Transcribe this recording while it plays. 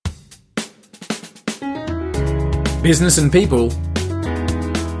Business and People.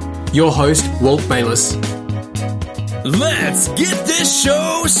 Your host, Walt Bayliss. Let's get this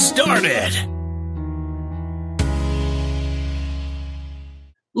show started.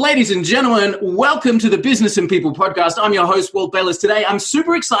 Ladies and gentlemen, welcome to the Business and People podcast. I'm your host, Walt Bayliss. Today, I'm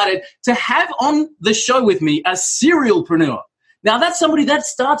super excited to have on the show with me a serialpreneur. Now, that's somebody that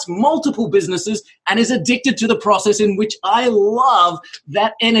starts multiple businesses and is addicted to the process, in which I love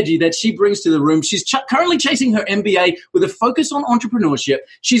that energy that she brings to the room. She's currently chasing her MBA with a focus on entrepreneurship.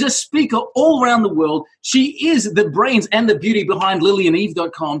 She's a speaker all around the world. She is the brains and the beauty behind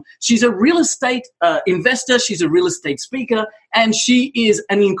LilyandEve.com. She's a real estate investor. She's a real estate speaker, and she is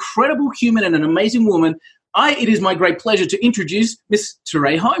an incredible human and an amazing woman. It is my great pleasure to introduce Miss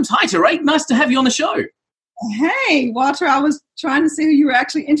Terré Holmes. Hi, Terré. Nice to have you on the show. Hey, Walter, I was trying to see who you were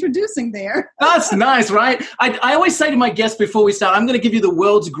actually introducing there. That's nice, right? I always say to my guests before we start, I'm going to give you the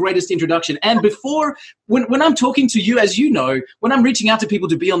world's greatest introduction. And when I'm talking to you, as you know, when I'm reaching out to people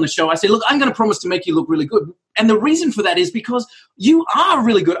to be on the show, I say, look, I'm going to promise to make you look really good. And the reason for that is because you are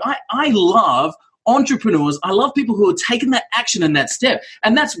really good. I love entrepreneurs. I love people who are taking that action and that step.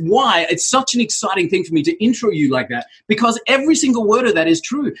 And that's why it's such an exciting thing for me to intro you like that, because every single word of that is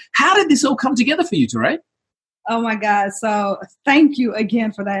true. How did this all come together for you, Terré? Oh, my God. So thank you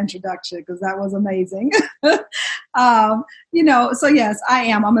again for that introduction, because that was amazing. So yes, I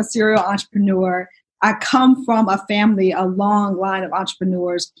am. I'm a serial entrepreneur. I come from a long line of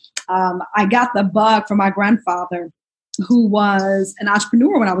entrepreneurs. I got the bug from my grandfather, who was an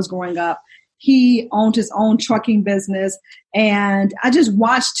entrepreneur when I was growing up. He owned his own trucking business, and I just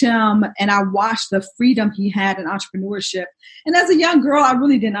watched him, and I watched the freedom he had in entrepreneurship. And as a young girl, I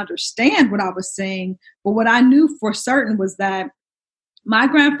really didn't understand what I was seeing, but what I knew for certain was that my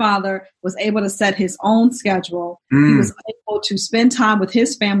grandfather was able to set his own schedule. He was able to spend time with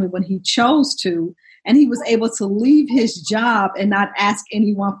his family when he chose to, and he was able to leave his job and not ask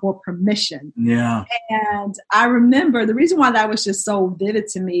anyone for permission. Yeah. And I remember the reason why that was just so vivid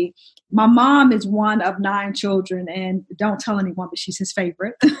to me. My mom is one of 9 children, and don't tell anyone, but she's his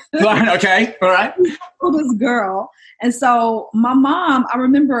favorite. Okay. All right. This girl. And so my mom, I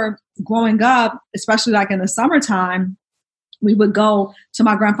remember growing up, especially like in the summertime, we would go to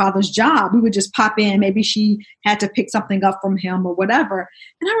my grandfather's job. We would just pop in. Maybe she had to pick something up from him or whatever.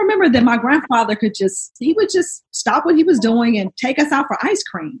 And I remember that my grandfather he would just stop what he was doing and take us out for ice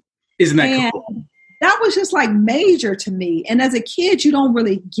cream. Isn't that cool? That was just like major to me. And as a kid, you don't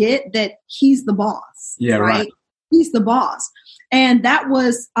really get that he's the boss. Yeah, right. He's the boss. And that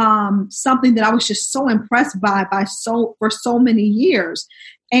was something that I was just so impressed by for so many years.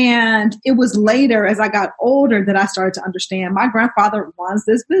 And it was later, as I got older, that I started to understand my grandfather runs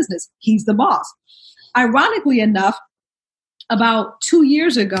this business. He's the boss. Ironically enough, about 2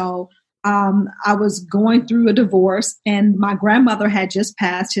 years ago, I was going through a divorce, and my grandmother had just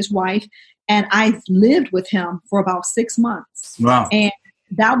passed, his wife, and I lived with him for about 6 months. Wow. And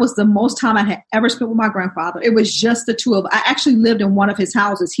that was the most time I had ever spent with my grandfather. It was just the two of us. I actually lived in one of his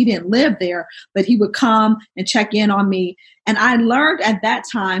houses. He didn't live there, but he would come and check in on me. And I learned at that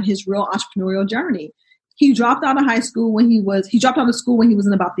time his real entrepreneurial journey. He dropped out of school when he was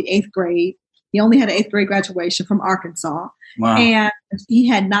in about the 8th grade. He only had an 8th grade graduation from Arkansas. Wow. And he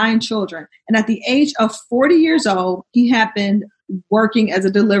had 9 children. And at the age of 40 years old, he had been working as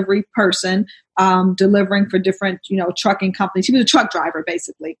a delivery person, delivering for different, trucking companies. He was a truck driver,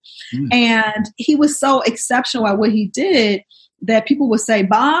 basically. And he was so exceptional at what he did that people would say,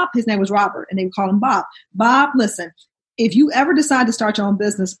 Bob, his name was Robert, and they would call him Bob. Bob, listen, if you ever decide to start your own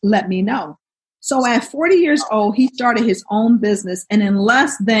business, let me know. So at 40 years old, he started his own business. And in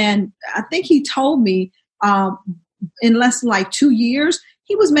less than, I think he told me, in less than like 2 years,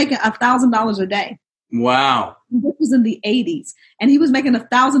 he was making $1,000 a day. Wow. This was in the 80s. And he was making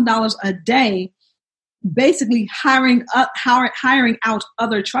 $1,000 a day, basically hiring out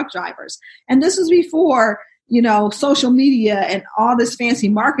other truck drivers. And this was before, social media and all this fancy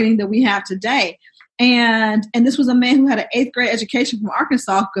marketing that we have today. And this was a man who had an 8th grade education from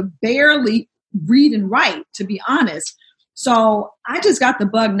Arkansas, who could barely read and write, to be honest. So I just got the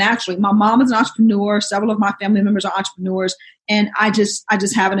bug naturally. My mom is an entrepreneur. Several of my family members are entrepreneurs. And I just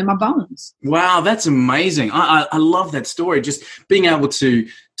have it in my bones. Wow, that's amazing. I love that story. Just being able to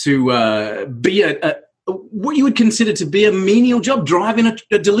be what you would consider to be a menial job, driving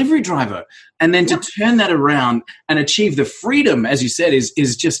a delivery driver, and then to turn that around and achieve the freedom, as you said,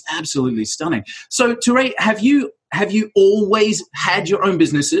 is just absolutely stunning. So, Terré, have you always had your own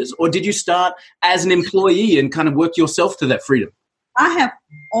businesses, or did you start as an employee and kind of work yourself to that freedom? I have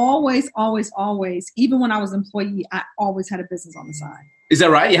always, even when I was an employee, I always had a business on the side. Is that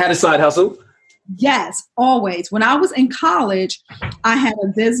right? You had a side hustle? Yes, always. When I was in college, I had a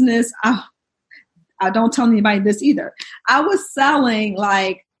business. I don't tell anybody this either. I was selling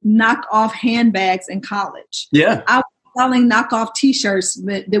like knockoff handbags in college. Yeah. I was selling knockoff T-shirts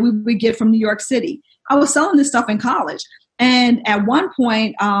that we would get from New York City. I was selling this stuff in college. And at one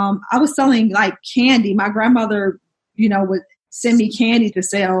point, I was selling like candy. My grandmother, would send me candy to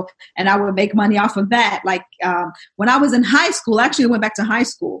sell, and I would make money off of that. Like when I was in high school, actually I went back to high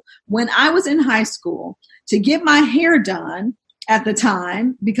school. When I was in high school, to get my hair done at the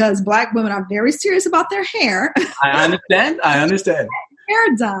time, because Black women are very serious about their hair. I understand.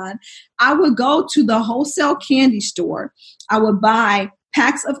 Hair done, I would go to the wholesale candy store. I would buy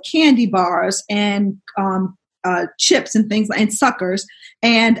packs of candy bars and chips and things and suckers,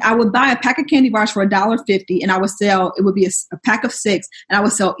 and I would buy a pack of candy bars for $1.50, and I would sell. It would be a pack of 6, and I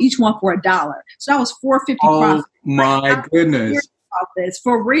would sell each one for $1. So that was $4.50 profit. Oh my goodness! About this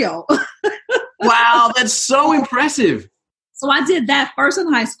for real. Wow, that's so impressive. So I did that first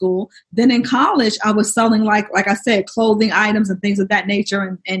in high school. Then in college, I was selling like I said, clothing items and things of that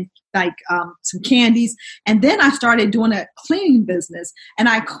nature, and like some candies. And then I started doing a cleaning business. And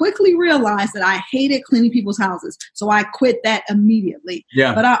I quickly realized that I hated cleaning people's houses. So I quit that immediately.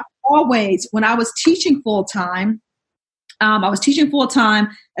 Yeah. But I always, when I was teaching full time, I was teaching full time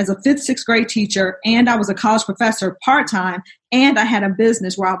as a 5th, 6th grade teacher, and I was a college professor part time. And I had a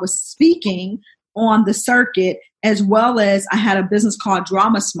business where I was speaking on the circuit, as well as I had a business called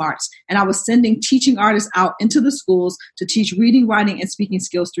Drama Smarts, and I was sending teaching artists out into the schools to teach reading, writing, and speaking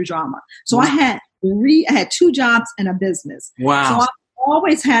skills through drama. So I had 2 jobs and a business. Wow. So I've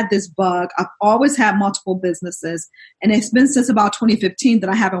always had this bug. I've always had multiple businesses, and it's been since about 2015 that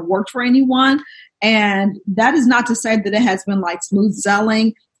I haven't worked for anyone. And that is not to say that it has been like smooth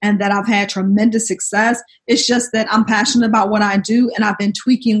sailing and that I've had tremendous success. It's just that I'm passionate about what I do, and I've been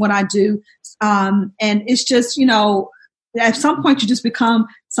tweaking what I do. And it's just, at some point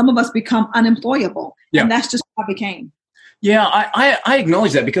some of us become unemployable. Yeah. And that's just what I became. Yeah, I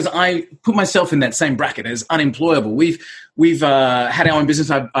acknowledge that, because I put myself in that same bracket as unemployable. We've had our own business.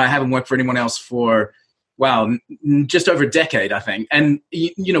 I haven't worked for anyone else for, just over a decade, I think. And,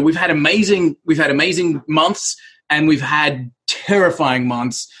 we've had amazing months, and we've had terrifying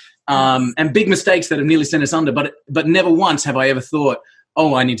months, and big mistakes that have nearly sent us under. But never once have I ever thought,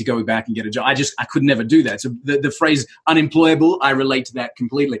 oh, I need to go back and get a job. I could never do that. So the phrase unemployable, I relate to that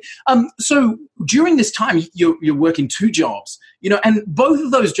completely. So during this time, you're working 2 jobs, and both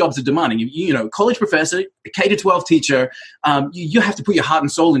of those jobs are demanding. College professor, a K-12 teacher, you have to put your heart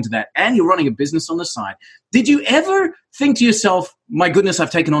and soul into that, and you're running a business on the side. Did you ever think to yourself, my goodness,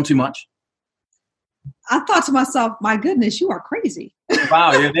 I've taken on too much? I thought to myself, my goodness, you are crazy.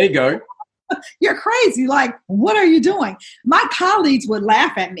 Wow, yeah, there you go. You're crazy. Like, what are you doing? My colleagues would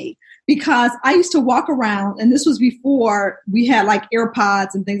laugh at me because I used to walk around, and this was before we had like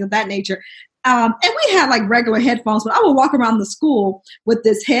AirPods and things of that nature. And we had like regular headphones, but I would walk around the school with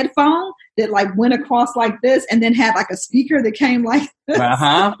this headphone that like went across like this, and then had like a speaker that came like this.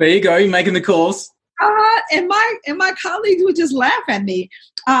 There you go. You're making the calls. And my colleagues would just laugh at me,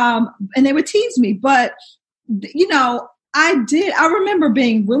 and they would tease me. But I remember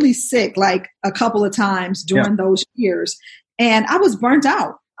being really sick like a couple of times during those years, and I was burnt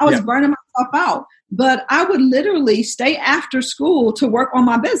out. I was burning myself out, but I would literally stay after school to work on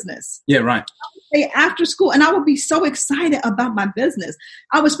my business. Yeah, right. I would stay after school, and I would be so excited about my business.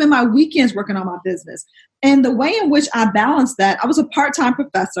 I would spend my weekends working on my business. And the way in which I balanced that, I was a part-time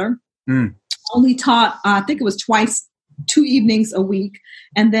professor, only taught, I think it was 2 evenings a week.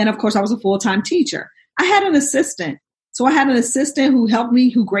 And then, of course, I was a full-time teacher. I had an assistant. So I had an assistant who helped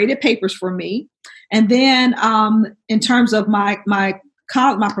me, who graded papers for me. And then in terms of my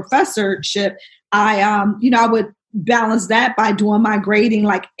professorship, I would balance that by doing my grading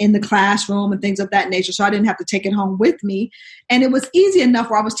like in the classroom and things of that nature. So I didn't have to take it home with me. And it was easy enough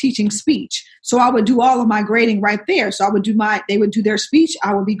where I was teaching speech. So I would do all of my grading right there. So they would do their speech.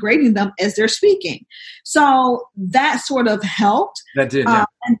 I would be grading them as they're speaking. So that sort of helped. That did,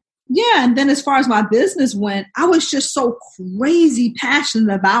 yeah. And then as far as my business went, I was just so crazy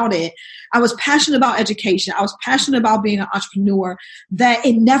passionate about it. I was passionate about education. I was passionate about being an entrepreneur, that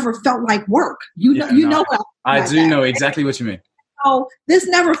it never felt like work. I do know exactly what you mean. So this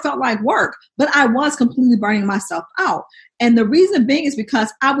never felt like work, but I was completely burning myself out. And the reason being is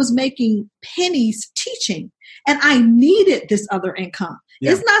because I was making pennies teaching, and I needed this other income.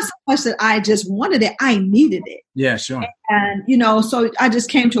 Yeah. It's not so much that I just wanted it. I needed it. Yeah, sure. And, so I just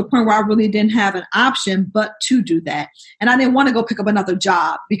came to a point where I really didn't have an option but to do that. And I didn't want to go pick up another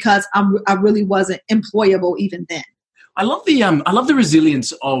job because I really wasn't employable even then. I love the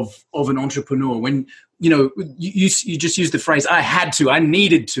resilience of an entrepreneur. When you just use the phrase I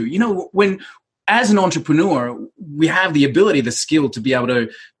needed to. When as an entrepreneur we have the ability, the skill to be able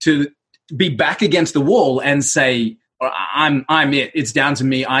to be back against the wall and say, I'm it. It's down to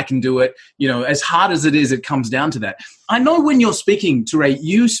me. I can do it. As hard as it is, it comes down to that. I know when you're speaking, Terré,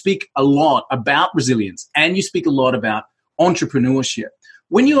 you speak a lot about resilience and you speak a lot about entrepreneurship.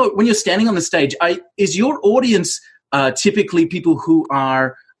 When you're standing on the stage, is your audience typically people who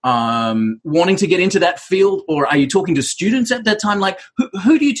are wanting to get into that field, or are you talking to students at that time? Like,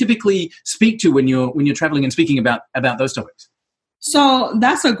 who do you typically speak to when you're traveling and speaking about those topics? So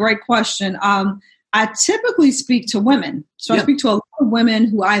that's a great question. I typically speak to women. So I speak to a lot of women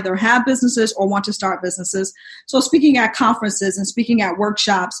who either have businesses or want to start businesses. So speaking at conferences and speaking at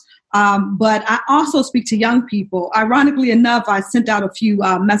workshops. But I also speak to young people. Ironically enough, I sent out a few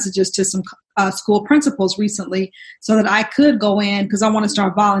messages to some school principals recently so that I could go in, because I want to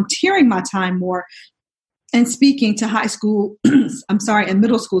start volunteering my time more and speaking to high school, and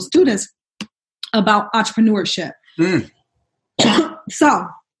middle school students about entrepreneurship. So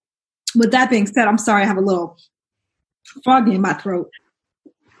with that being said, I'm sorry, I have a little froggy in my throat.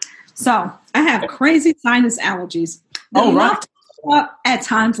 So I have crazy sinus allergies. Oh, right. Up at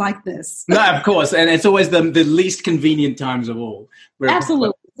times like this. No, of course. And it's always the least convenient times of all.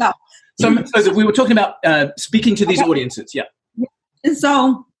 Absolutely. So we were talking about speaking to these audiences. Yeah. And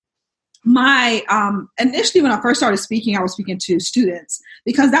so my initially when I first started speaking, I was speaking to students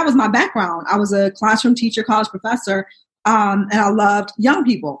because that was my background. I was a classroom teacher, college professor, and I loved young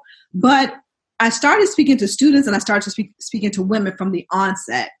people. But I started speaking to students and I started to speaking to women from the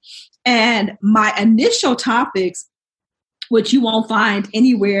onset. And my initial topics, which you won't find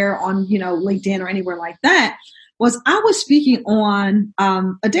anywhere on, LinkedIn or anywhere like that, was I was speaking on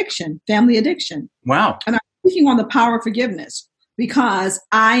addiction, family addiction. Wow. And I'm speaking on the power of forgiveness because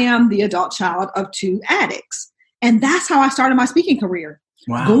I am the adult child of two addicts. And that's how I started my speaking career.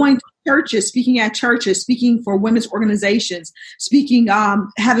 Wow. Going to churches, speaking at churches, speaking for women's organizations, speaking,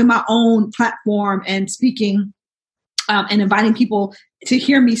 having my own platform and speaking and inviting people to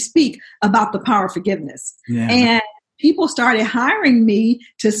hear me speak about the power of forgiveness. Yeah. And people started hiring me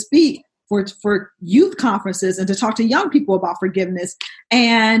to speak for youth conferences and to talk to young people about forgiveness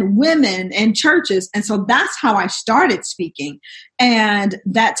and women and churches. And so that's how I started speaking. And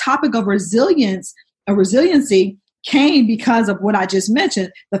that topic of resiliency came because of what I just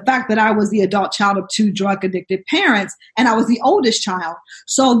mentioned, the fact that I was the adult child of two drug addicted parents and I was the oldest child.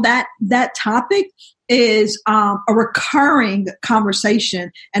 So that topic is a recurring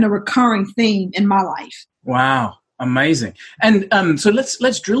conversation and a recurring theme in my life. Wow. Amazing. And so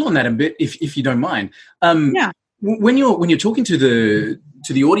let's drill on that a bit, if you don't mind. When you're talking to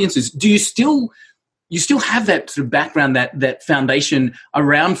the audiences, do you still have that sort of background, that foundation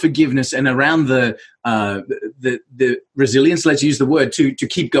around forgiveness and around the resilience? Let's use the word to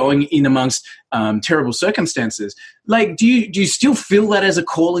keep going in amongst terrible circumstances. Like, do you still feel that as a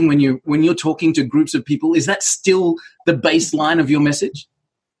calling when you're talking to groups of people? Is that still the baseline of your message?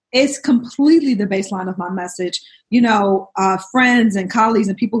 It's completely the baseline of my message. Friends and colleagues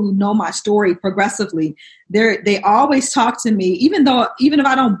and people who know my story progressively, they always talk to me, even if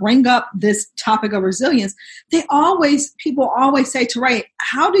I don't bring up this topic of resilience, people always say, Terré,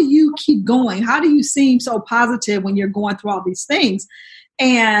 how do you keep going? How do you seem so positive when you're going through all these things?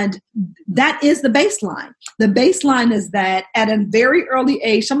 And that is the baseline. The baseline is that at a very early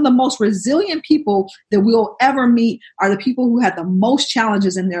age, some of the most resilient people that we'll ever meet are the people who had the most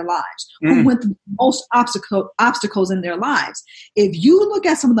challenges in their lives, who went through the most obstacles in their lives. If you look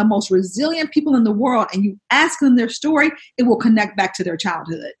at some of the most resilient people in the world and you ask them their story, it will connect back to their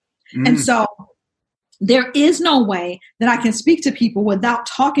childhood. And so there is no way that I can speak to people without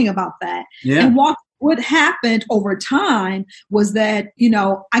talking about that. Yeah. And what happened over time was that,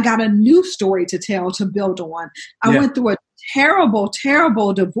 I got a new story to tell, to build on. I went through a terrible,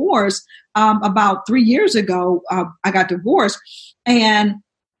 terrible divorce about 3 years ago. I got divorced, and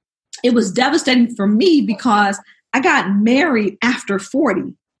it was devastating for me because I got married after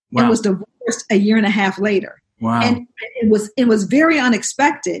 40 and was divorced a year and a half later. Wow. And it was very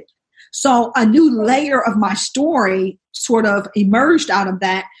unexpected. So a new layer of my story sort of emerged out of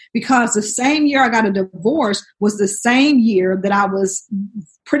that, because the same year I got a divorce was the same year that I was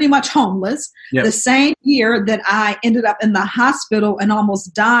pretty much homeless. Yep. The same year that I ended up in the hospital and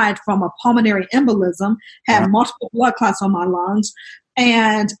almost died from a pulmonary embolism, had multiple blood clots on my lungs,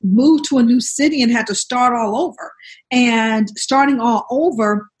 and moved to a new city and had to start all over. And starting all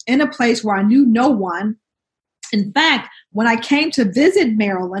over in a place where I knew no one, In fact, when I came to visit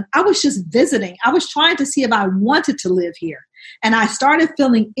Maryland, I was just visiting. I was trying to see if I wanted to live here. And I started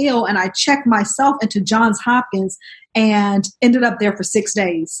feeling ill, and I checked myself into Johns Hopkins and ended up there for 6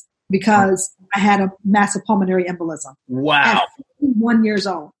 days because I had a massive pulmonary embolism. Wow. At 51 years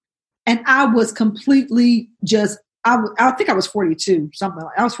old. And I was completely just, I think I was 42, something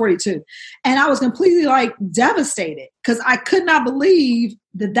like that. I was 42. And I was completely like devastated because I could not believe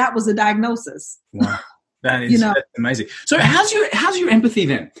that that was a diagnosis. Wow. That is that's amazing. So how's your empathy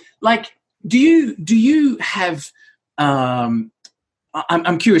then? Like, do you have, I'm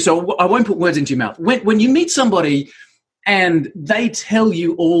curious, so I won't put words into your mouth. When you meet somebody and they tell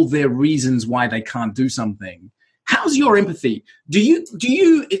you all their reasons why they can't do something, how's your empathy? Do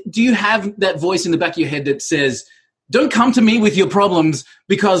you have that voice in the back of your head that says, don't come to me with your problems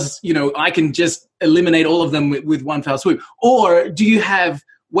because, I can just eliminate all of them with one fell swoop? Or do you have,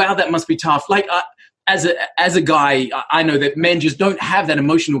 wow, that must be tough. Like, as a guy, I know that men just don't have that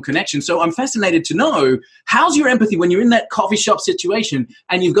emotional connection. So I'm fascinated to know, how's your empathy when you're in that coffee shop situation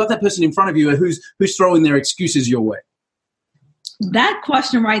and you've got that person in front of you who's throwing their excuses your way? That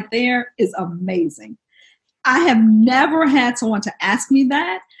question right there is amazing. I have never had someone to ask me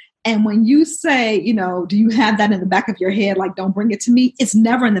that. And when you say, do you have that in the back of your head? Like, don't bring it to me. It's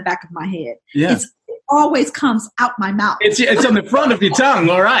never in the back of my head. Yeah. It always comes out my mouth. It's on the front of your tongue.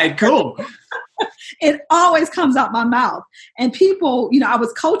 All right, cool. It always comes out my mouth. And people, I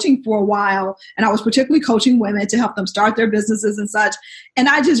was coaching for a while, and I was particularly coaching women to help them start their businesses and such. And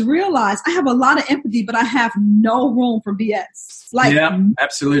I just realized I have a lot of empathy, but I have no room for BS. Like, yeah,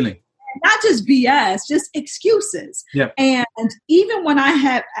 absolutely. Not just BS, just excuses. Yeah. And even when I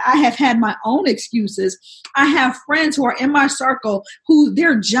have had my own excuses, I have friends who are in my circle who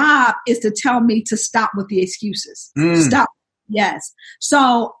their job is to tell me to stop with the excuses. Stop. Yes.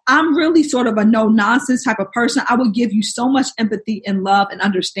 So I'm really sort of a no-nonsense type of person. I will give you so much empathy and love and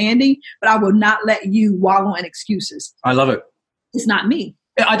understanding, but I will not let you wallow in excuses. I love it. It's not me.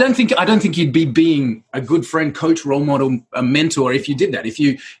 I don't think you'd be being a good friend, coach, role model, a mentor if you did that. If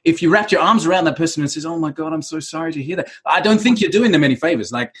you wrapped your arms around that person and says, "Oh my God, I'm so sorry to hear that," I don't think you're doing them any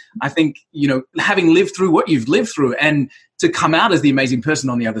favors. Like, I think, having lived through what you've lived through and to come out as the amazing person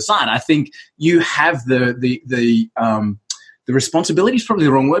on the other side, I think you have the responsibility is probably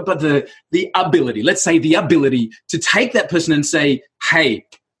the wrong word, but the ability, let's say the ability to take that person and say, "Hey,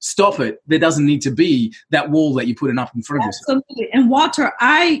 stop it. There doesn't need to be that wall that you put up in front of yourself." Absolutely. And Walter,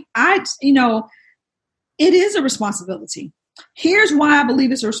 I it is a responsibility. Here's why I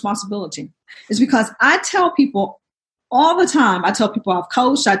believe it's a responsibility. It's because I tell people all the time, I tell people I've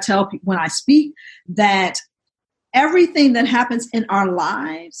coached, I tell people when I speak that everything that happens in our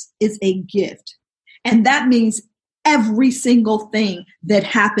lives is a gift. And that means every single thing that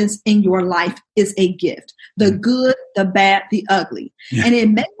happens in your life is a gift. The good, the bad, the ugly. Yeah. And it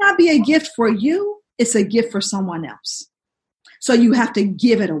may not be a gift for you. It's a gift for someone else. So you have to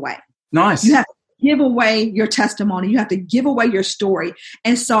give it away. Nice. You have to give away your testimony. You have to give away your story.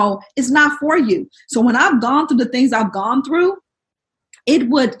 And so it's not for you. So when I've gone through the things I've gone through, it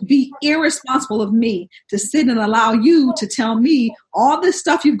would be irresponsible of me to sit and allow you to tell me all this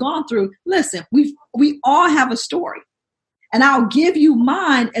stuff you've gone through. Listen, we all have a story. And I'll give you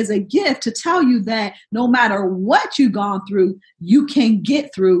mine as a gift to tell you that no matter what you've gone through, you can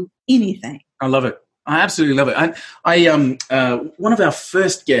get through anything. I love it. I absolutely love it. I one of our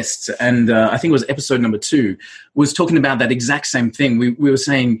first guests, and I think it was episode number 2, was talking about that exact same thing. We were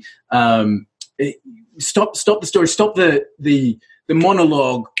saying, stop the story, stop the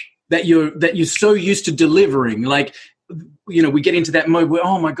monologue that you're so used to delivering. Like, we get into that mode where,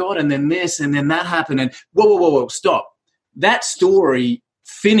 oh my God, and then this, and then that happened, and whoa, stop. That story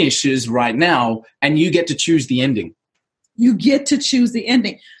finishes right now, and you get to choose the ending. You get to choose the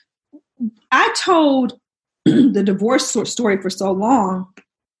ending. I told the divorce story for so long,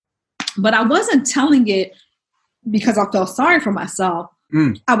 but I wasn't telling it because I felt sorry for myself.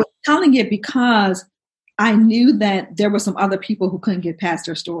 I was telling it because I knew that there were some other people who couldn't get past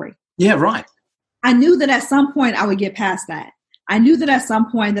their story. Yeah, right. I knew that at some point I would get past that. I knew that at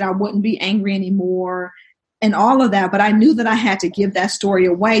some point that I wouldn't be angry anymore and all of that, but I knew that I had to give that story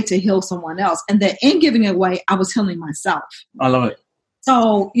away to heal someone else. And that in giving it away, I was healing myself. I love it.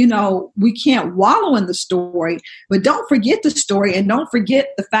 So, we can't wallow in the story, but don't forget the story, and don't forget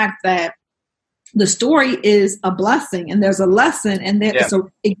the fact that the story is a blessing and there's a lesson, and there's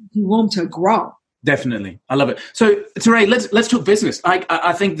it gives you room to grow. Definitely. I love it. So, Terré, let's talk business.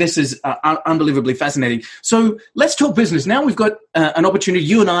 I think this is unbelievably fascinating. So let's talk business. Now we've got an opportunity.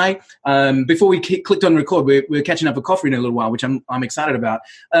 You and I, before we clicked on record, we're catching up for coffee in a little while, which I'm excited about.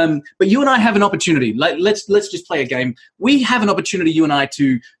 But you and I have an opportunity. Let's just play a game. We have an opportunity, you and I,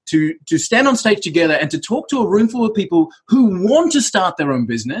 to stand on stage together and to talk to a room full of people who want to start their own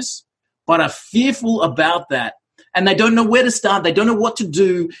business, but are fearful about that. And they don't know where to start. They don't know what to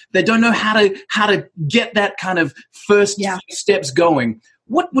do. They don't know how to get that kind of first few steps going.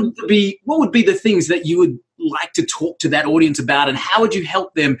 What would be the things that you would like to talk to that audience about, and how would you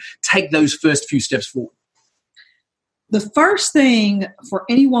help them take those first few steps forward? The first thing for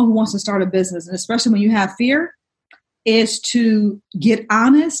anyone who wants to start a business, and especially when you have fear, is to get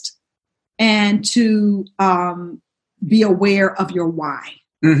honest and to be aware of your why.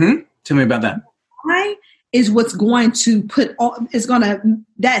 Mm-hmm. Tell me about that. Why is what's going to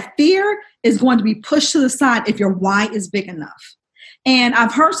that fear is going to be pushed to the side if your why is big enough. And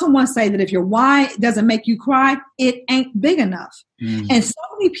I've heard someone say that if your why doesn't make you cry, it ain't big enough. And so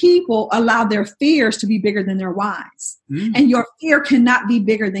many people allow their fears to be bigger than their whys. And your fear cannot be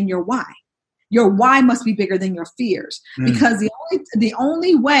bigger than your why. Your why must be bigger than your fears, because the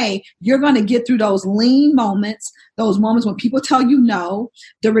only way you're going to get through those lean moments, those moments when people tell you no,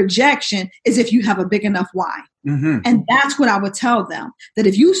 the rejection, is if you have a big enough why. And that's what I would tell them, that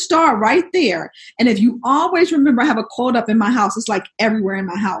if you start right there, and if you always remember, I have a quote up in my house. It's like everywhere in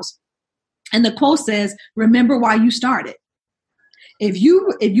my house. And the quote says, remember why you started. If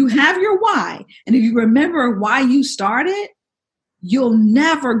you have your why, and if you remember why you started, you'll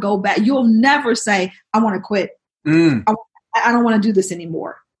never go back. You'll never say, I want to quit. I don't want to do this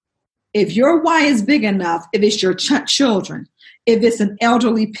anymore. If your why is big enough, if it's your children, if it's an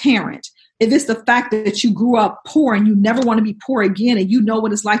elderly parent, if it's the fact that you grew up poor and you never want to be poor again, and you know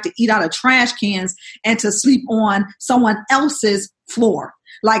what it's like to eat out of trash cans and to sleep on someone else's floor.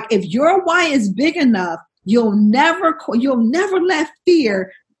 Like, if your why is big enough, you'll never let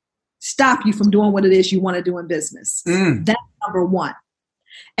fear stop you from doing what it is you want to do in business. That's number one.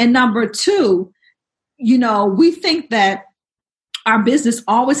 And number two, we think that our business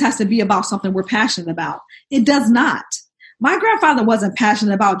always has to be about something we're passionate about. It does not. My grandfather wasn't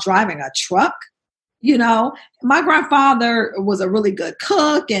passionate about driving a truck. My grandfather was a really good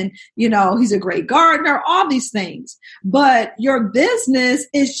cook, and, he's a great gardener, all these things. But your business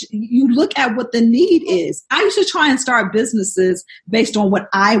is, you look at what the need is. I used to try and start businesses based on what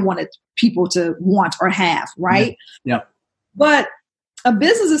I wanted people to want or have, right? Yeah. But a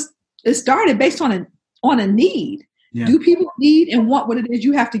business is started based on a need. Yeah. Do people need and want what it is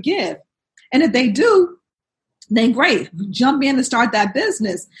you have to give? And if they do, then great. Jump in and start that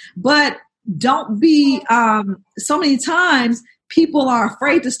business. But don't be, so many times people are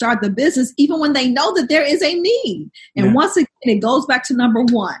afraid to start the business even when they know that there is a need. And once again, it goes back to number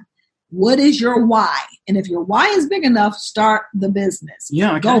one. What is your why? And if your why is big enough, start the business.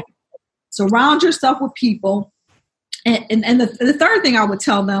 Yeah, okay. Go. Surround yourself with people. And the third thing I would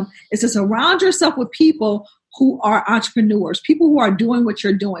tell them is to surround yourself with people who are entrepreneurs, people who are doing what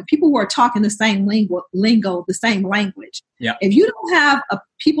you're doing, people who are talking the same lingo, the same language. Yeah. If you don't have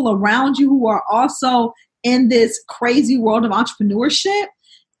people around you who are also in this crazy world of entrepreneurship,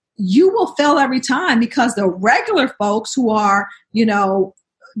 you will fail every time, because the regular folks who are,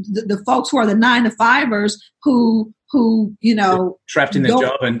 the folks who are the 9-to-5ers who trapped in their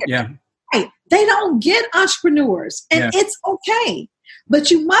job, and they don't get entrepreneurs, and it's okay. But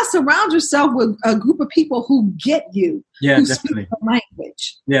you must surround yourself with a group of people who get you, who definitely speak the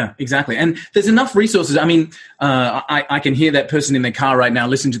language. Yeah, exactly. And there's enough resources. I mean, I can hear that person in their car right now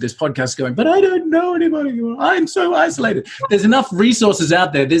listening to this podcast going, but I don't know anybody. I'm so isolated. There's enough resources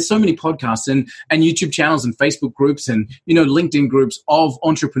out there. There's so many podcasts and YouTube channels and Facebook groups and, LinkedIn groups of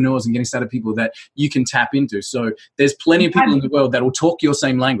entrepreneurs and getting started people that you can tap into. So there's plenty of people in the world that will talk your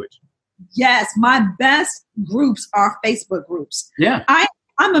same language. Yes, my best groups are Facebook groups. Yeah.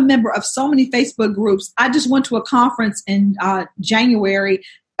 I'm a member of so many Facebook groups. I just went to a conference in January,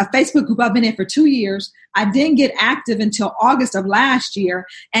 a Facebook group I've been in for 2 years. I didn't get active until August of last year.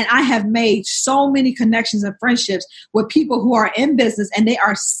 And I have made so many connections and friendships with people who are in business, and they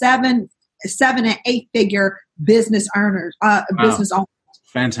are 7 and 8 figure business earners, business owners.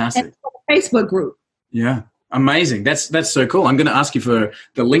 Fantastic. And Facebook group. Yeah. Amazing. That's so cool. I'm going to ask you for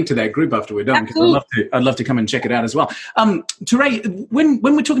the link to that group after we're done, because I'd love to come and check it out as well. Terré, when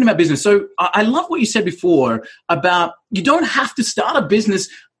we're talking about business, so I love what you said before about you don't have to start a business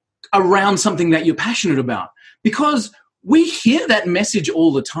around something that you're passionate about, because we hear that message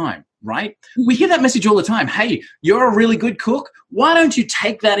all the time. right? We hear that message all the time. Hey, you're a really good cook. Why don't you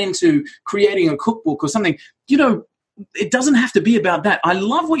take that into creating a cookbook or something? It doesn't have to be about that. I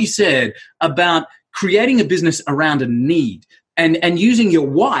love what you said about creating a business around a need and using your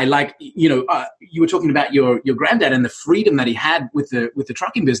why. Like, you were talking about your granddad and the freedom that he had with the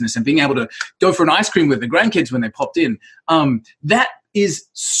trucking business and being able to go for an ice cream with the grandkids when they popped in. That is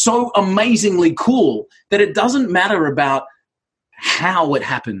so amazingly cool that it doesn't matter about how it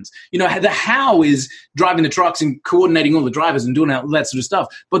happens. The how is driving the trucks and coordinating all the drivers and doing all that sort of stuff.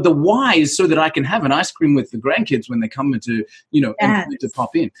 But the why is so that I can have an ice cream with the grandkids when they come into, and to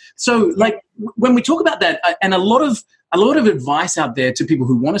pop in. So like when we talk about that, and a lot of advice out there to people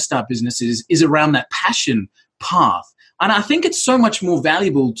who want to start businesses is around that passion path. And I think it's so much more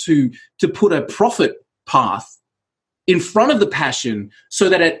valuable to put a profit path in front of the passion so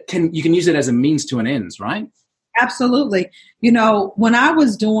that you can use it as a means to an ends, right? Absolutely. When I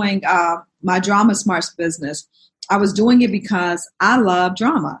was doing my Drama Smarts business, I was doing it because I love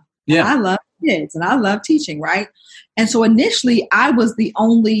drama. Yeah. I love kids and I love teaching, right? And so initially I was the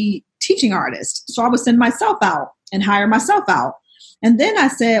only teaching artist. So I would send myself out and hire myself out. And then I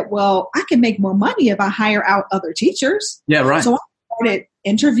said, well, I can make more money if I hire out other teachers. Yeah, right. So I started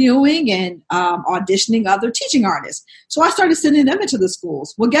interviewing and auditioning other teaching artists. So I started sending them into the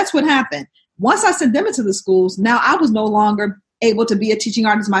schools. Well, guess what happened? Once I sent them into the schools, now I was no longer able to be a teaching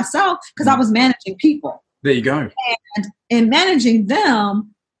artist myself because I was managing people. There you go. And in managing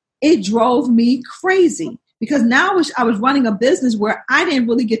them, it drove me crazy because now I was running a business where I didn't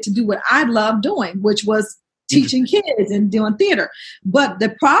really get to do what I loved doing, which was teaching kids and doing theater. But the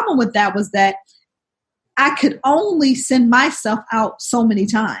problem with that was that I could only send myself out so many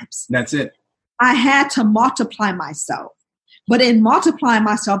times. That's it. I had to multiply myself. But in multiplying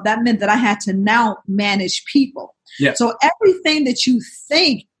myself, that meant that I had to now manage people. Yeah. So everything that you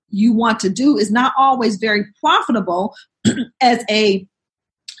think you want to do is not always very profitable as a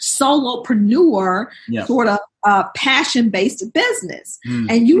solopreneur, sort of passion-based business.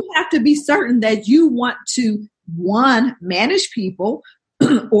 And you have to be certain that you want to, one, manage people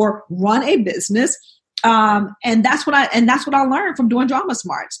or run a business. And that's what I learned from doing Drama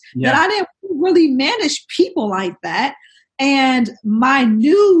Smarts, that I didn't really manage people like that. And my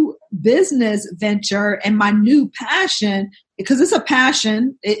new business venture and my new passion, because it's a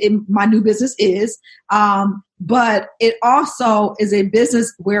passion, my new business is, but it also is a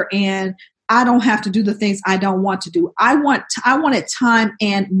business wherein I don't have to do the things I don't want to do. I wanted time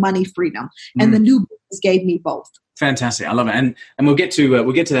and money freedom, and the new business gave me both. Fantastic, I love it, and we'll get to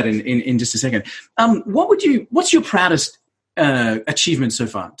that in just a second. What's your proudest achievement so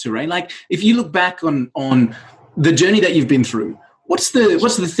far, Terré? Like, if you look back on the journey that you've been through, what's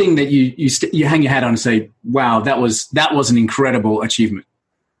the thing that you hang your hat on and say, wow, that was an incredible achievement?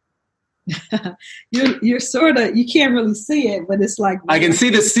 You're sort of, you can't really see it, but it's like, I can see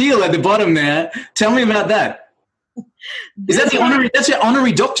the seal at the bottom there. Tell me about that. Is that that's your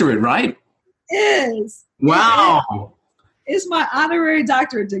honorary doctorate, right? It is. Wow. It's my honorary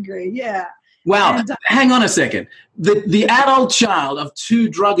doctorate degree. Yeah. Wow. And, hang on a second. The adult child of two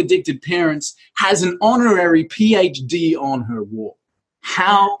drug-addicted parents has an honorary PhD on her wall.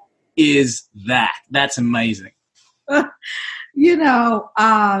 How is that? That's amazing.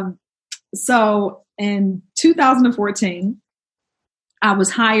 So in 2014, I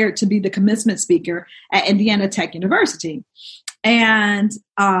was hired to be the commencement speaker at Indiana Tech University. And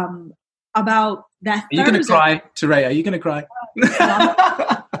about that Thursday... Are you going to cry, Terré? Are you going to cry?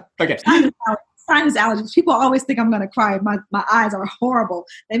 Okay. Sinus allergies. People always think I'm going to cry. My eyes are horrible.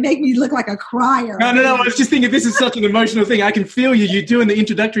 They make me look like a crier. No. I was just thinking this is such an emotional thing. I can feel you doing the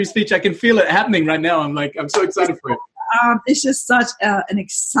introductory speech. I can feel it happening right now. I'm so excited for it. It's just such an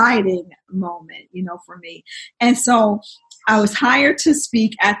exciting moment, for me. And so I was hired to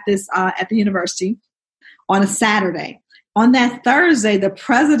speak at the university on a Saturday. On that Thursday, the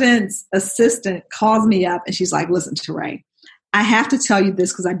president's assistant calls me up and she's like, listen, Terré, I have to tell you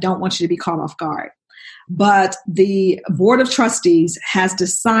this because I don't want you to be caught off guard. But the board of trustees has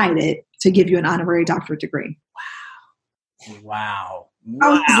decided to give you an honorary doctorate degree. Wow. I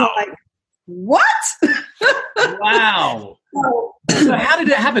was like, what? Wow. So how did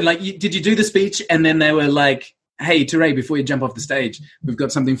it happen? Like, did you do the speech and then they were like, hey, Terré, before you jump off the stage, we've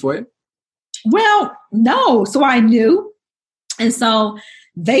got something for you? Well, no. So I knew. And so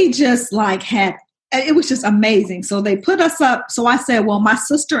they just it was just amazing. So they put us up. So I said, well, my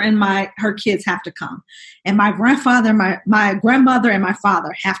sister and her kids have to come. And my grandfather, my grandmother and my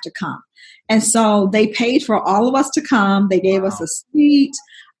father have to come. And so they paid for all of us to come. They gave us a suite.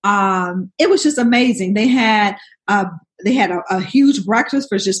 It was just amazing. They had they had a huge breakfast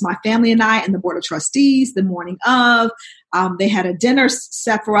for just my family and I and the board of trustees the morning of. They had a dinner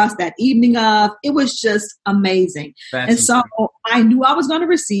set for us that evening of. It was just amazing. So I knew I was going to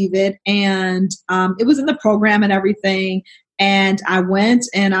receive it, and it was in the program and everything. And I went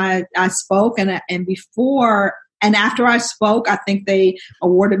and I spoke, and before and after I spoke, I think they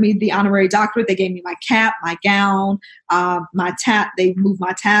awarded me the honorary doctorate. They gave me my cap, my gown, they moved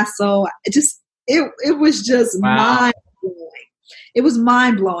my tassel. It was just mind blowing. It was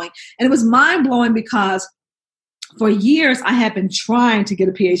mind blowing. And it was mind blowing because for years I had been trying to get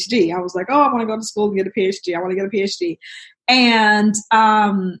a PhD. I was like, oh, I want to go to school and get a PhD. I want to get a PhD. And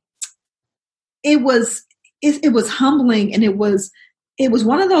it was humbling, and it was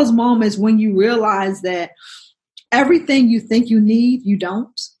one of those moments when you realize that everything you think you need, you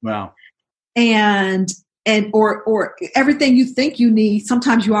don't. Wow. Or everything you think you need,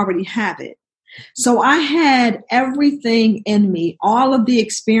 sometimes you already have it. So I had everything in me, all of the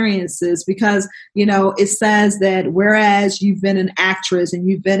experiences, because, it says that whereas you've been an actress and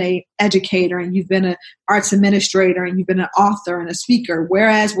you've been an educator and you've been an arts administrator and you've been an author and a speaker,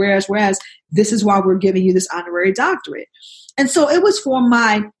 whereas this is why we're giving you this honorary doctorate. And so it was for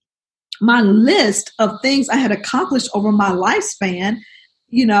my list of things I had accomplished over my lifespan,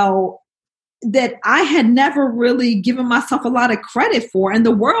 that I had never really given myself a lot of credit for. And the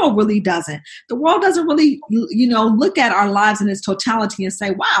world really doesn't. The world doesn't really, look at our lives in its totality and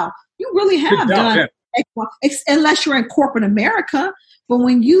say, wow, you really have done, unless you're in corporate America. But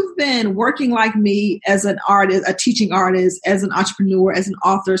when you've been working like me as an artist, a teaching artist, as an entrepreneur, as an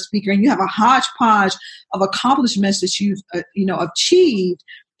author, speaker, and you have a hodgepodge of accomplishments that you've, achieved,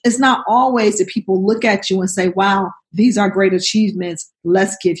 it's not always that people look at you and say, wow, these are great achievements.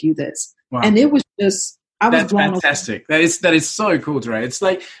 Let's give you this. Wow. And it was just, that's fantastic. That is so cool, Terré. It's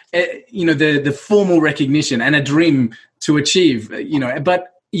like, the formal recognition and a dream to achieve, but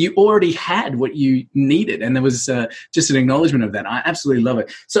you already had what you needed. And there was just an acknowledgement of that. I absolutely love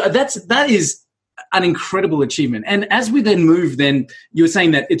it. So that is an incredible achievement. And as we then move, you were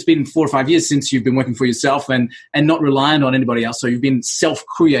saying that it's been 4 or 5 years since you've been working for yourself and not reliant on anybody else. So you've been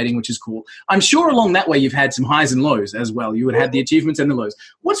self-creating, which is cool. I'm sure along that way you've had some highs and lows as well. You would have the achievements and the lows.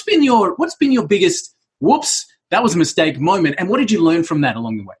 What's been your biggest whoops, that was a mistake moment, and what did you learn from that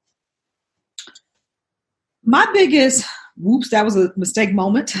along the way? My biggest whoops, that was a mistake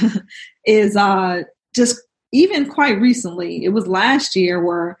moment is just even quite recently. It was last year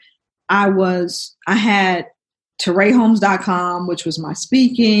where I had TerréHolmes.com, which was my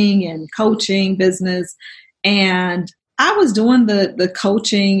speaking and coaching business. And I was doing the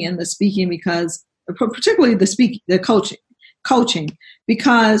coaching and the speaking because, particularly the coaching,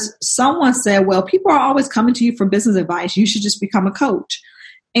 because someone said, well, people are always coming to you for business advice. You should just become a coach.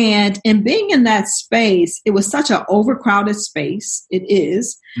 And in being in that space, it was such an overcrowded space. It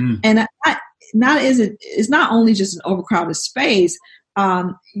is. And it's not only just an overcrowded space.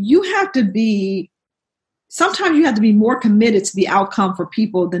 Sometimes you have to be more committed to the outcome for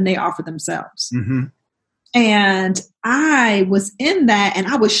people than they are for themselves. Mm-hmm. And I was in that, and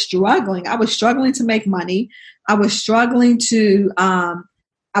I was struggling. I was struggling to make money. I was struggling to,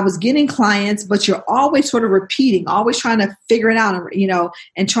 I was getting clients, but you're always sort of repeating, always trying to figure it out,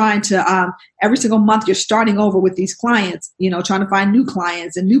 and trying to, every single month you're starting over with these clients, trying to find new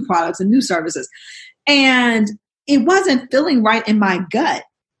clients and new products and new services. And it wasn't feeling right in my gut.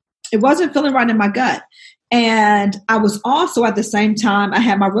 And I was also at the same time, I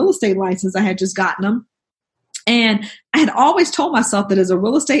had my real estate license. I had just gotten them. And I had always told myself that as a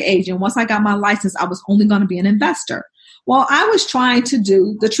real estate agent, once I got my license, I was only going to be an investor. Well, I was trying to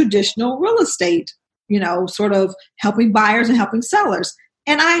do the traditional real estate, sort of helping buyers and helping sellers.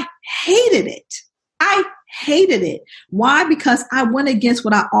 And I hated it. Why? Because I went against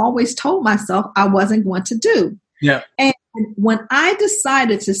what I always told myself I wasn't going to do. Yeah. And when I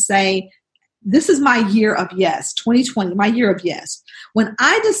decided to say, this is my year of yes, 2020, my year of yes. When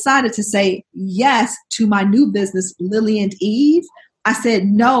I decided to say yes to my new business, Lily and Eve, I said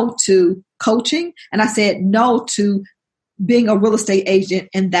no to coaching, and I said no to being a real estate agent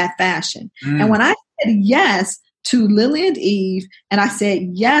in that fashion. And when I said yes to Lily and Eve, and I said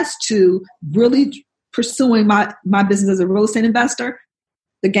yes to really pursuing my business as a real estate investor,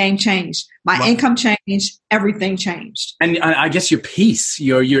 the game changed. My income changed. Everything changed. And I guess your peace,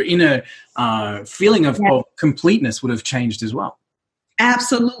 your inner feeling of completeness would have changed as well.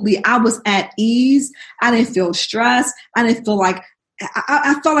 Absolutely. I was at ease. I didn't feel stressed. I didn't feel like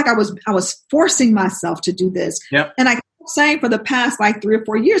I felt like I was forcing myself to do this. Yep. And I saying for the past like 3 or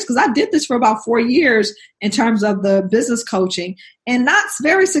 4 years, because I did this for about 4 years in terms of the business coaching, and not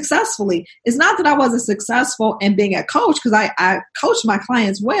very successfully. It's not that I wasn't successful in being a coach, because I coached my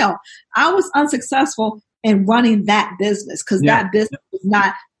clients well. I was unsuccessful in running that business, because that business is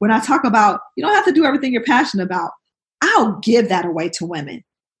not, when I talk about, you don't have to do everything you're passionate about. I'll give that away to women.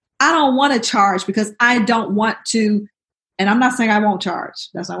 I don't want to charge because I don't want to, and I'm not saying I won't charge.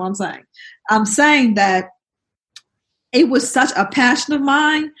 That's not what I'm saying. I'm saying that it was such a passion of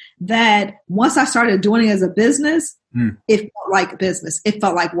mine that once I started doing it as a business, it felt like business. It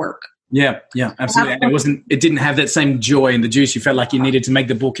felt like work. Yeah, absolutely. And it didn't have that same joy in the juice. You felt like you needed to make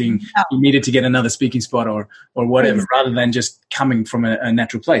the booking, you needed to get another speaking spot or whatever, rather than just coming from a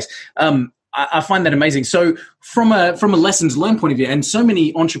natural place. I find that amazing. So from a lessons learned point of view, and so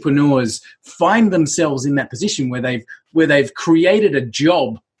many entrepreneurs find themselves in that position where they've created a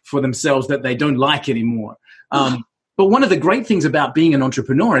job for themselves that they don't like anymore. But one of the great things about being an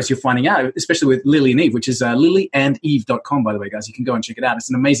entrepreneur, as you're finding out, especially with Lily and Eve, which is lilyandeve.com, by the way, guys, you can go and check it out. It's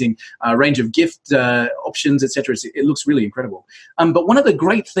an amazing range of gift options, etc. It looks really incredible. But one of the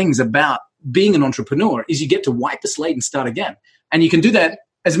great things about being an entrepreneur is you get to wipe the slate and start again. And you can do that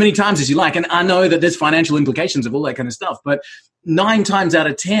as many times as you like. And I know that there's financial implications of all that kind of stuff, but 9 times out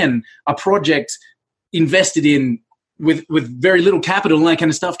of 10, a project invested in with very little capital and that kind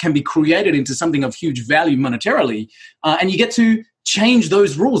of stuff can be created into something of huge value monetarily. And you get to change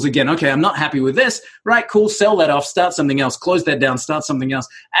those rules again. Okay, I'm not happy with this. Right, cool, sell that off, start something else, close that down, start something else.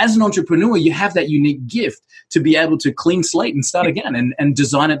 As an entrepreneur, you have that unique gift to be able to clean slate and start again and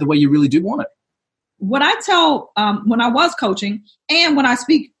design it the way you really do want it. What I tell when I was coaching and when I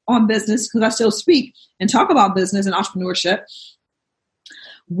speak on business, because I still speak and talk about business and entrepreneurship,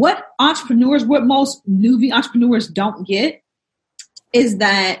 what most newbie entrepreneurs don't get is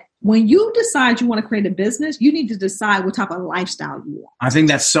that when you decide you want to create a business, you need to decide what type of lifestyle you want. I think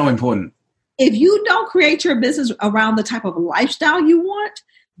that's so important. If you don't create your business around the type of lifestyle you want,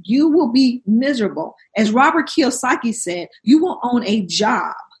 you will be miserable. As Robert Kiyosaki said, you will own a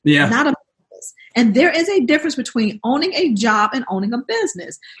job, not a business. And there is a difference between owning a job and owning a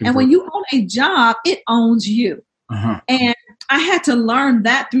business. Mm-hmm. And when you own a job, it owns you. Uh-huh. And I had to learn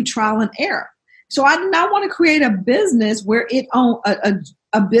that through trial and error. So I did not want to create a business where it owned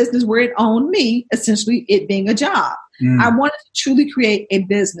a business where it owned me, essentially it being a job. I wanted to truly create a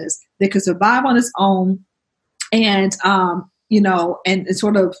business that could survive on its own and, and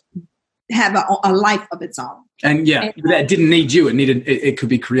sort of have a life of its own. And that didn't need you. It could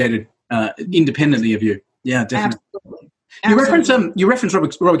be created independently of you. Yeah, definitely. Absolutely. You reference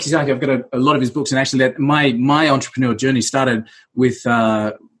Robert Kiyosaki. I've got a lot of his books, and actually, that my entrepreneur journey started with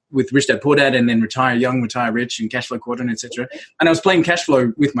Rich Dad Poor Dad, and then Retire Young, Retire Rich, and Cash Flow Quadrant, etc. And I was playing cash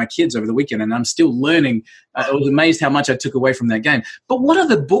flow with my kids over the weekend, and I'm still learning. I was amazed how much I took away from that game. But what are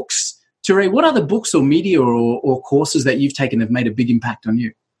the books, Terré? What other books or media or courses that you've taken have made a big impact on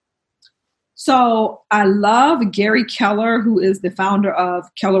you? So I love Gary Keller, who is the founder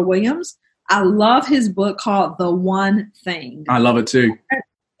of Keller Williams. I love his book called The One Thing. I love it too.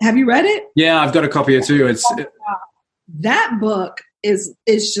 Have you read it? Yeah, I've got a copy of it too. That book is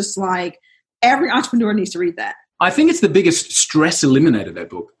just like every entrepreneur needs to read that. I think it's the biggest stress eliminator, that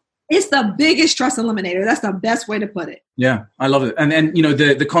book. It's the biggest stress eliminator. That's the best way to put it. Yeah, I love it. And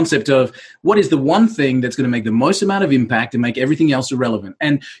the concept of what is the one thing that's going to make the most amount of impact and make everything else irrelevant.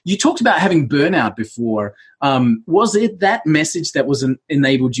 And you talked about having burnout before. Was it that message that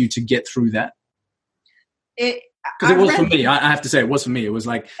enabled you to get through that? Because it was for me. I have to say it was for me. It was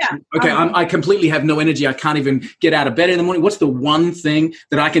like, I completely have no energy. I can't even get out of bed in the morning. What's the one thing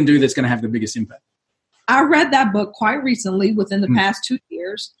that I can do that's going to have the biggest impact? I read that book quite recently within the past 2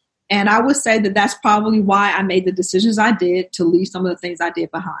 years. And I would say that that's probably why I made the decisions I did to leave some of the things I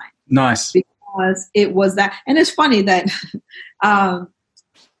did behind. Nice. Because it was that. And it's funny that, like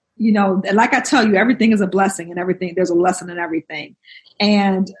I tell you, everything is a blessing and everything. There's a lesson in everything.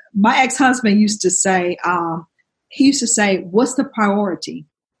 And my ex-husband used to say, what's the priority?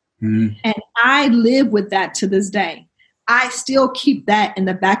 Mm-hmm. And I live with that to this day. I still keep that in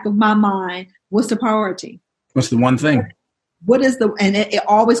the back of my mind. What's the priority? What's the one thing? What is and it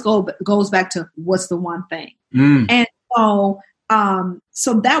always goes back to what's the one thing. And so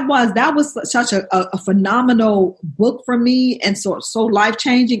that was such a phenomenal book for me, and so life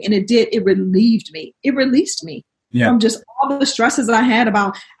changing, and it relieved me. It released me. from just all the stresses I had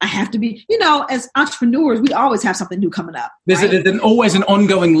about I have to be, as entrepreneurs, we always have something new coming up. There's always an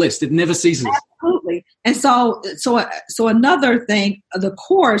ongoing list. It never ceases. Absolutely. And so another thing, the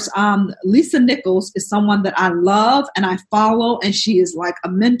course, Lisa Nichols is someone that I love and I follow, and she is like a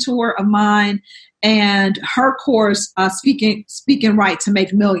mentor of mine. And her course, Speaking Right to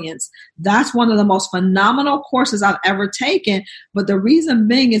Make Millions, that's one of the most phenomenal courses I've ever taken. But the reason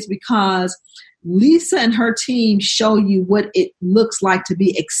being is because Lisa and her team show you what it looks like to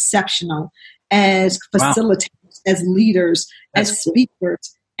be exceptional as facilitators, as leaders, as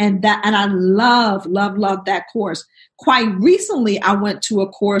speakers. And I love that course. Quite recently, I went to a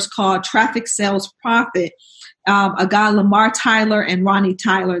course called Traffic Sales Profit. A guy, Lamar Tyler and Ronnie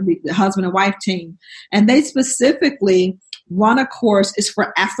Tyler, the husband and wife team. And they specifically run a course. It's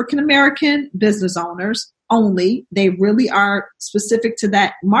for African-American business owners only. They really are specific to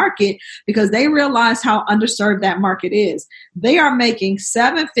that market because they realize how underserved that market is. They are making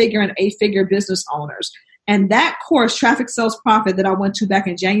 7-figure and 8-figure business owners. And that course, Traffic Sales Profit, that I went to back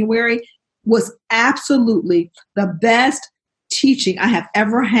in January, was absolutely the best teaching I have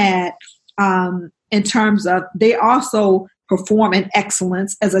ever had, in terms of they also perform in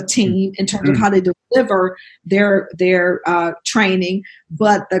excellence as a team in terms of how they deliver their training.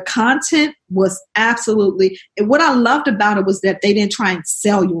 But the content was absolutely, and what I loved about it was that they didn't try and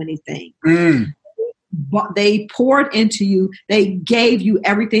sell you anything. But they poured into you. They gave you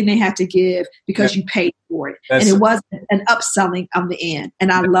everything they had to give because you paid for it. And it wasn't an upselling on the end.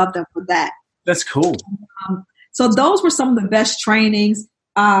 And I love them for that. That's cool. So those were some of the best trainings.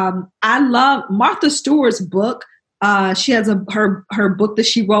 I love Martha Stewart's book. She has her book that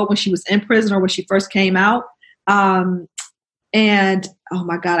she wrote when she was in prison or when she first came out. And oh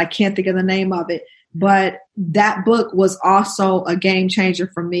my God, I can't think of the name of it. But that book was also a game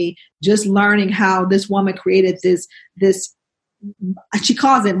changer for me. Just learning how this woman created this. She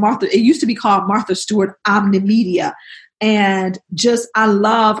calls it Martha. It used to be called Martha Stewart Omnimedia. And I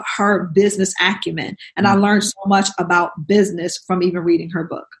love her business acumen. And I learned so much about business from even reading her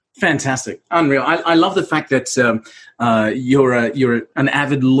book. Fantastic. Unreal. I love the fact that you're an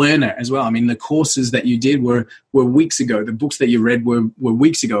avid learner as well. I mean, the courses that you did were weeks ago. The books that you read were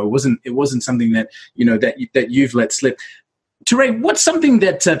weeks ago. It wasn't something that, that you've let slip. Terré, what's something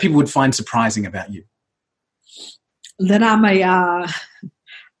that people would find surprising about you? That I'm a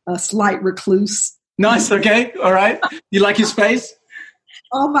slight recluse. Nice. Okay. All right. You like your space?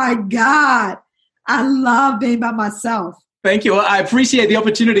 Oh my God. I love being by myself. Thank you. I appreciate the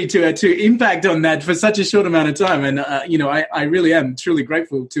opportunity to impact on that for such a short amount of time. And, I really am truly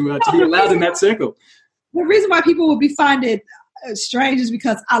grateful to be allowed in that circle. The reason why people would find it strange is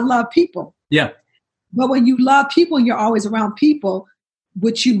because I love people. Yeah. But when you love people and you're always around people,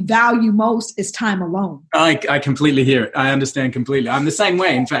 what you value most is time alone. I completely hear it. I understand completely. I'm the same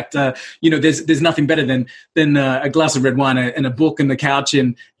way. In fact, there's nothing better than a glass of red wine and a book and the couch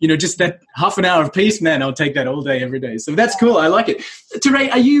and, just that half an hour of peace, man. I'll take that all day, every day. So that's cool. I like it.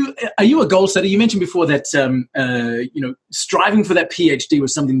 Terré, are you a goal setter? You mentioned before that, striving for that PhD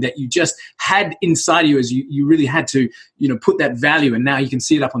was something that you just had inside you as you really had to, put that value, and now you can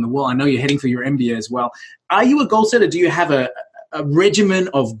see it up on the wall. I know you're heading for your MBA as well. Are you a goal setter? Do you have a regimen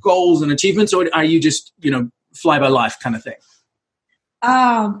of goals and achievements, or are you just, fly by life kind of thing?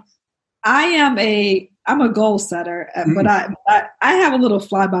 I'm a goal setter, but I have a little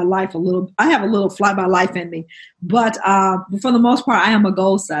fly by life, I have a little fly by life in me, but for the most part, I am a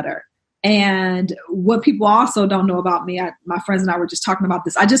goal setter. And what people also don't know about me, my friends and I were just talking about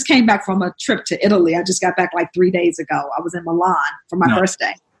this. I just came back from a trip to Italy. I just got back like 3 days ago. I was in Milan for my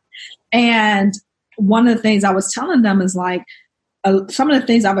birthday. And one of the things I was telling them is like, some of the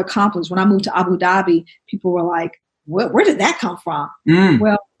things I've accomplished when I moved to Abu Dhabi, people were like, where did that come from?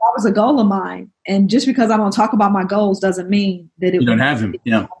 Well, that was a goal of mine. And just because I don't talk about my goals doesn't mean that you don't have them.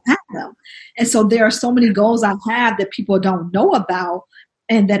 Yeah. Have them. And so there are so many goals I have that people don't know about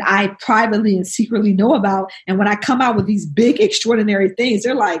and that I privately and secretly know about. And when I come out with these big, extraordinary things,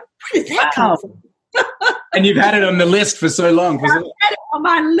 they're like, where did that come from? And you've had it on the list for so long. I've had it on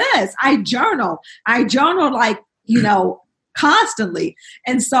my list. I journal like, constantly.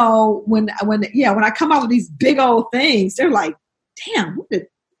 And so when I come out with these big old things, they're like, damn,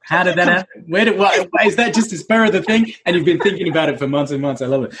 how did that happen? Why is that just a spur of the thing? And you've been thinking about it for months and months. I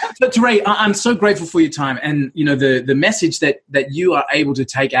love it. So Terré, I'm so grateful for your time and, the message that you are able to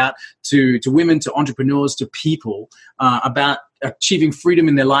take out to women, to entrepreneurs, to people about achieving freedom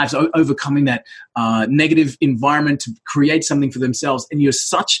in their lives, overcoming that negative environment to create something for themselves. And you're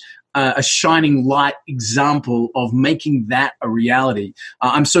such a shining light example of making that a reality.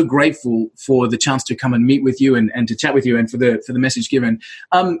 I'm so grateful for the chance to come and meet with you and to chat with you and for the message given.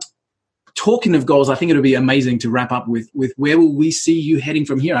 Talking of goals, I think it'll be amazing to wrap up with where will we see you heading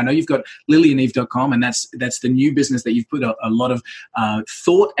from here? I know you've got lilyandeve.com, and that's the new business that you've put a lot of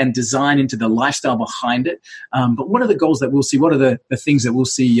thought and design into the lifestyle behind it. But what are the goals that we'll see? What are the things that we'll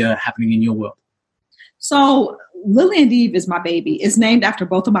see happening in your world? So Lily and Eve is my baby. It's named after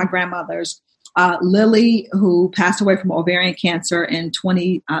both of my grandmothers. Lily, who passed away from ovarian cancer in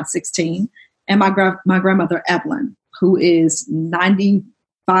 2016, and my grandmother, Evelyn, who is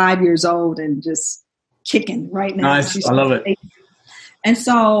 95 years old and just kicking right now. Nice. I love it. And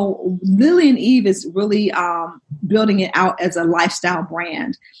so Lily and Eve is really building it out as a lifestyle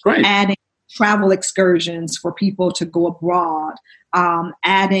brand, Great. Adding travel excursions for people to go abroad,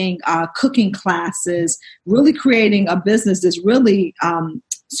 adding cooking classes, really creating a business that's really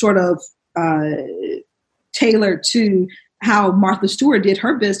sort of tailored to how Martha Stewart did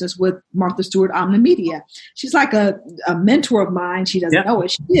her business with Martha Stewart Omnimedia. She's like a mentor of mine. She doesn't know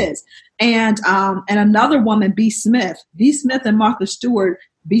it. She is. And another woman, B. Smith and Martha Stewart,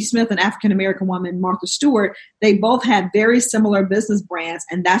 B. Smith, an African-American woman, Martha Stewart, they both had very similar business brands.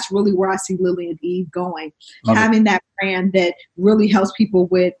 And that's really where I see Lily and Eve going. Having that brand that really helps people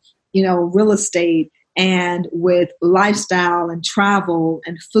with, real estate and with lifestyle and travel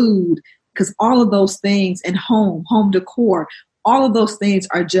and food. Because all of those things and home decor, all of those things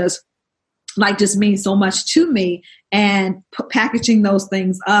are just mean so much to me, and packaging those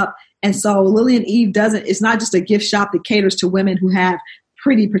things up. And so Lily and Eve it's not just a gift shop that caters to women who have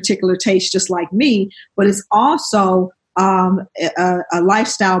pretty particular tastes just like me, but it's also a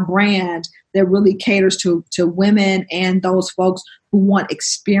lifestyle brand that really caters to women and those folks who want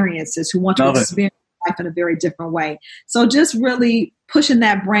experiences, who want to experience life in a very different way. So just really pushing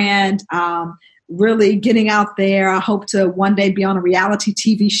that brand, really getting out there. I hope to one day be on a reality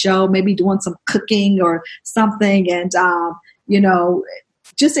TV show, maybe doing some cooking or something, and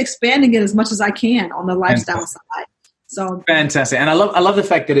just expanding it as much as I can on the lifestyle side. So fantastic, and I love the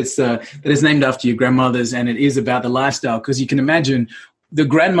fact that it's named after your grandmothers, and it is about the lifestyle, because you can imagine the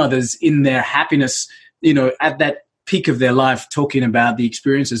grandmothers in their happiness, at that peak of their life, talking about the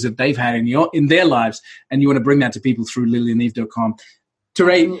experiences that they've had in their lives, and you want to bring that to people through lilyandeve.com.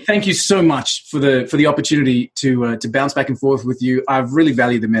 Terré, thank you so much for the opportunity to bounce back and forth with you. I've really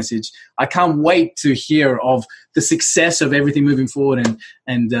valued the message. I can't wait to hear of the success of everything moving forward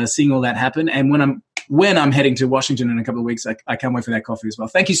and seeing all that happen. And when I'm heading to Washington in a couple of weeks, I can't wait for that coffee as well.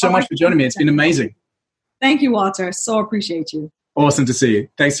 Thank you so much for joining me. It's been amazing. Thank you, Walter. So appreciate you. Awesome to see you.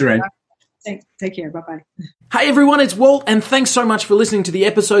 Thanks, Terré. Take care. Bye-bye. Hey everyone, it's Walt, and thanks so much for listening to the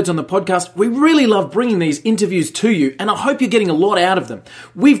episodes on the podcast. We really love bringing these interviews to you, and I hope you're getting a lot out of them.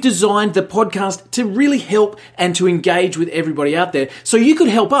 We've designed the podcast to really help and to engage with everybody out there, so you could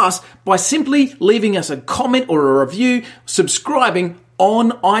help us by simply leaving us a comment or a review, subscribing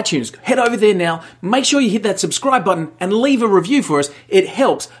on iTunes. Head over there now, make sure you hit that subscribe button and leave a review for us. It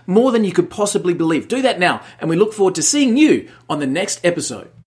helps more than you could possibly believe. Do that now, and we look forward to seeing you on the next episode.